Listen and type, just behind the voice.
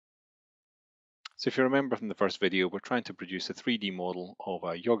So if you remember from the first video, we're trying to produce a 3D model of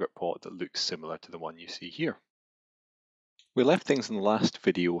a yogurt pot that looks similar to the one you see here. We left things in the last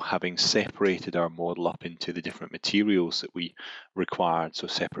video having separated our model up into the different materials that we required, so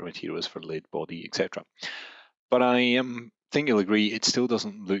separate materials for lid, body, etc. But I think you'll agree it still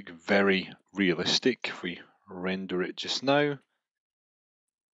doesn't look very realistic. If we render it just now,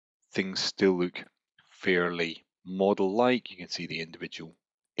 things still look fairly model-like. You can see the individual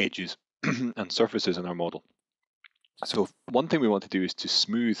edges and surfaces in our model. So one thing we want to do is to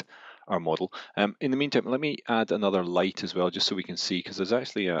smooth our model. In the meantime, let me add another light as well, just so we can see, because there's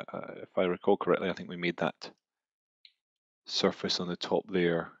actually, if I recall correctly, I think we made that surface on the top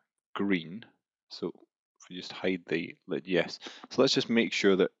there green. So if we just hide the lid, yes. So let's just make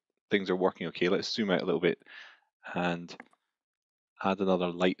sure that things are working okay. Let's zoom out a little bit and add another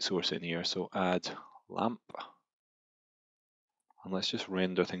light source in here. So add lamp. And let's just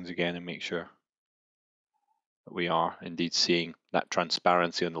render things again and make sure that we are indeed seeing that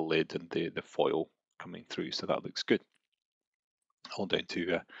transparency on the lid and the foil coming through. So that looks good. All down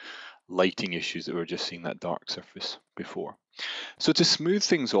to lighting issues that we were just seeing that dark surface before. So to smooth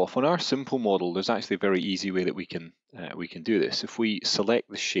things off on our simple model, there's actually a very easy way that we can do this. If we select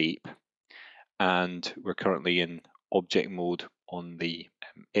the shape, and we're currently in object mode on the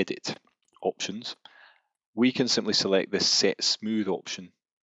edit options, we can simply select this set smooth option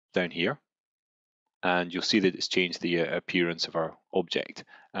down here, and you'll see that it's changed the appearance of our object.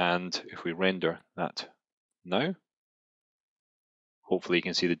 And if we render that now, hopefully you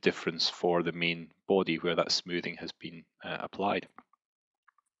can see the difference for the main body where that smoothing has been applied.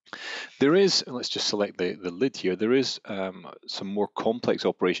 There is, let's just select the lid here, there is some more complex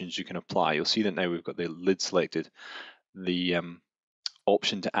operations you can apply. You'll see that now we've got the lid selected. The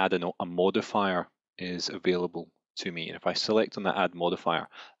option to add a modifier is available to me. And if I select on that add modifier,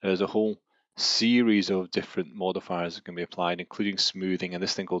 there's a whole series of different modifiers that can be applied, including smoothing and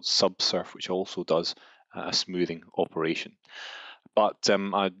this thing called subsurf, which also does a smoothing operation. But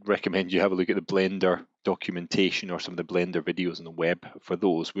I'd recommend you have a look at the Blender documentation or some of the Blender videos on the web for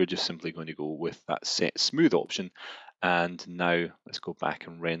those. We're just simply going to go with that set smooth option. And now let's go back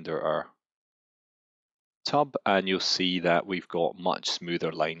and render our tub, and you'll see that we've got much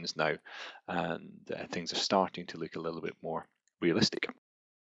smoother lines now, and things are starting to look a little bit more realistic.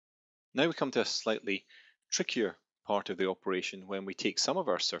 Now we come to a slightly trickier part of the operation when we take some of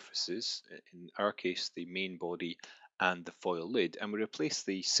our surfaces, in our case the main body and the foil lid, and we replace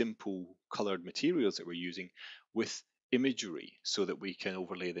the simple colored materials that we're using with imagery so that we can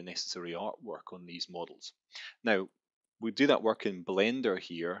overlay the necessary artwork on these models. Now, we do that work in Blender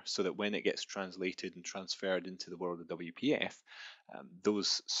here so that when it gets translated and transferred into the world of WPF,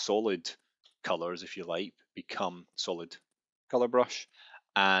 those solid colors, if you like, become solid color brush,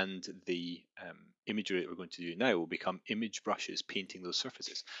 and the imagery that we're going to do now will become image brushes painting those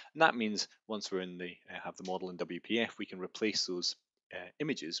surfaces. And that means once we're in the have the model in WPF, we can replace those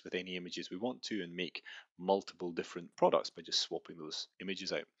images with any images we want to and make multiple different products by just swapping those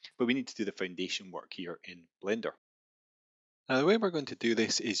images out. But we need to do the foundation work here in Blender. Now the way we're going to do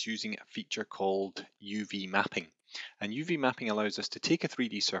this is using a feature called UV mapping. And UV mapping allows us to take a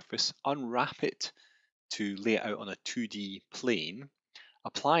 3D surface, unwrap it to lay it out on a 2D plane,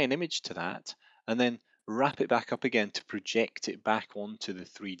 apply an image to that, and then wrap it back up again to project it back onto the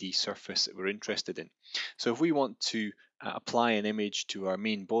 3D surface that we're interested in. So if we want to apply an image to our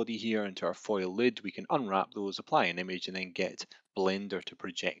main body here and to our foil lid, we can unwrap those, apply an image, and then get Blender to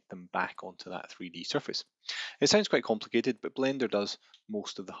project them back onto that 3D surface. It sounds quite complicated, but Blender does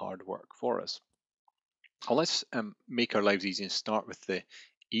most of the hard work for us. Well, let's make our lives easy and start with the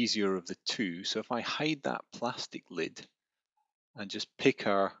easier of the two. So if I hide that plastic lid and just pick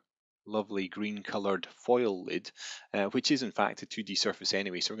our lovely green colored foil lid, which is in fact a 2D surface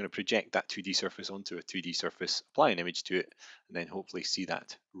anyway. So we're going to project that 2D surface onto a 3D surface, apply an image to it, and then hopefully see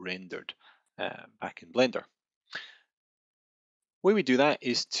that rendered back in Blender. The way we do that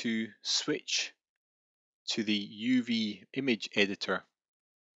is to switch to the UV image editor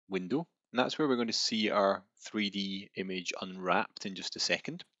window, and that's where we're going to see our 3D image unwrapped in just a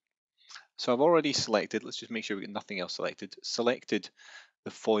second. So I've already selected, let's just make sure we get nothing else selected, selected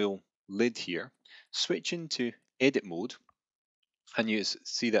the foil lid here, switch into edit mode, and you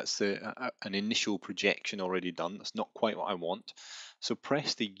see that's an initial projection already done. That's not quite what I want. So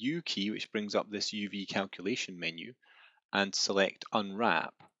press the U key, which brings up this UV calculation menu, and select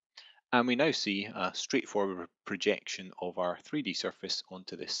unwrap. And we now see a straightforward projection of our 3D surface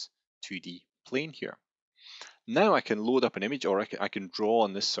onto this 2D plane here. Now I can load up an image, or I can draw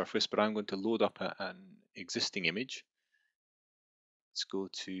on this surface, but I'm going to load up an existing image. Let's go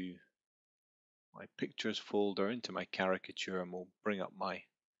to my pictures folder into my caricature, and we'll bring up my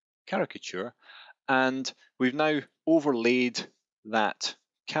caricature. And we've now overlaid that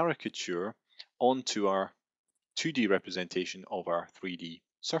caricature onto our 2D representation of our 3D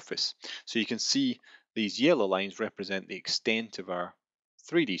surface. So you can see these yellow lines represent the extent of our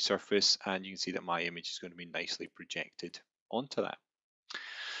 3D surface, and you can see that my image is going to be nicely projected onto that.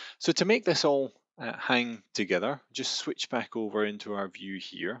 So to make this all hang together, just switch back over into our view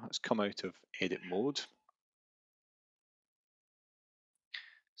here. Let's come out of edit mode.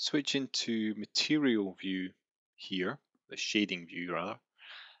 Switch into material view here, the shading view rather,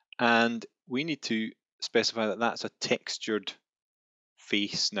 and we need to specify that that's a textured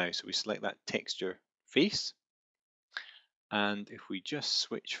face now. So we select that texture face, and if we just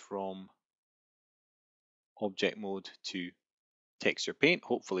switch from object mode to texture paint,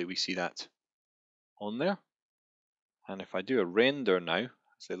 hopefully we see that on there. And if I do a render now,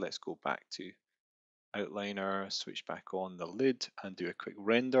 so let's go back to outliner, switch back on the lid and do a quick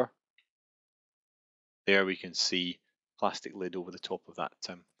render. There we can see plastic lid over the top of that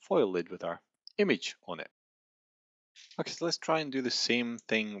foil lid with our image on it. Okay, so let's try and do the same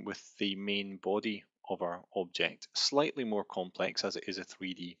thing with the main body of our object. Slightly more complex as it is a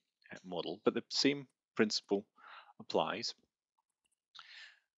 3D model, but the same principle applies.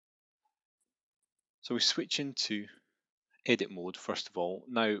 So we switch into edit mode first of all.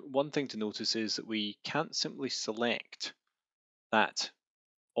 Now, one thing to notice is that we can't simply select that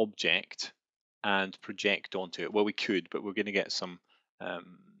object and project onto it. Well, we could, but we're going to get some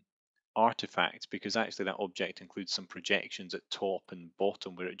artifacts, because actually that object includes some projections at top and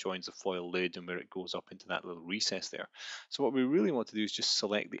bottom where it joins the foil lid and where it goes up into that little recess there. So what we really want to do is just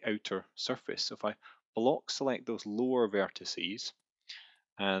select the outer surface. So if I block select those lower vertices,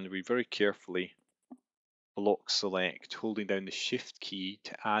 and we very carefully block select, holding down the shift key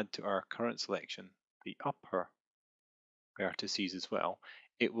to add to our current selection the upper vertices as well,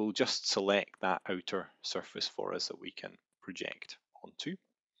 it will just select that outer surface for us that we can project onto.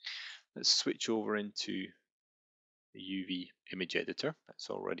 Let's switch over into the UV image editor. That's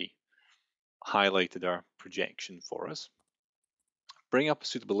already highlighted our projection for us. Bring up a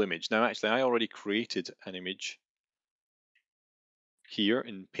suitable image. Now actually I already created an image here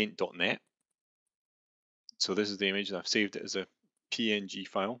in paint.net. So this is the image, and I've saved it as a PNG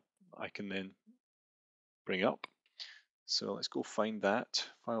file I can then bring up. So let's go find that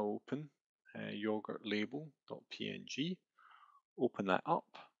file, open yogurt label.png, open that up.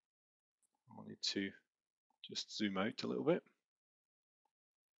 I'll need to just zoom out a little bit.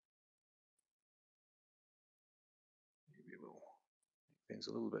 Maybe we'll make things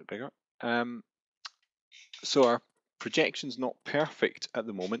a little bit bigger. So our projection's not perfect at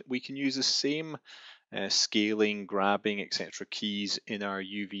the moment. We can use the same scaling, grabbing, etc. keys in our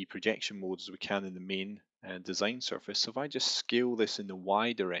UV projection mode as we can in the main design surface. So if I just scale this in the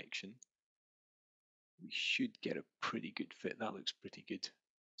Y direction, we should get a pretty good fit. That looks pretty good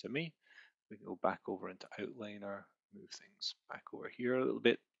to me. We can go back over into outliner, move things back over here a little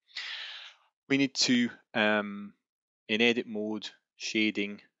bit. We need to, in edit mode,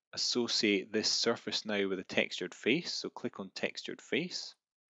 shading, associate this surface now with a textured face. So click on textured face.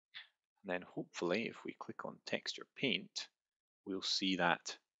 And then hopefully if we click on texture paint, we'll see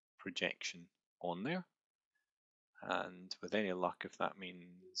that projection on there. And with any luck, if that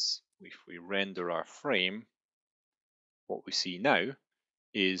means if we render our frame, what we see now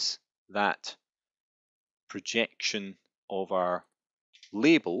is that projection of our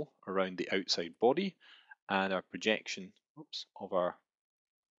label around the outside body and our projection of our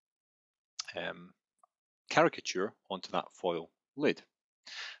caricature onto that foil lid.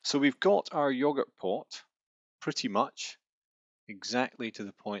 So we've got our yogurt pot pretty much exactly to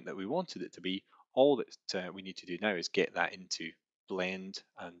the point that we wanted it to be. All that we need to do now is get that into Blend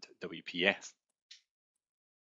and WPF.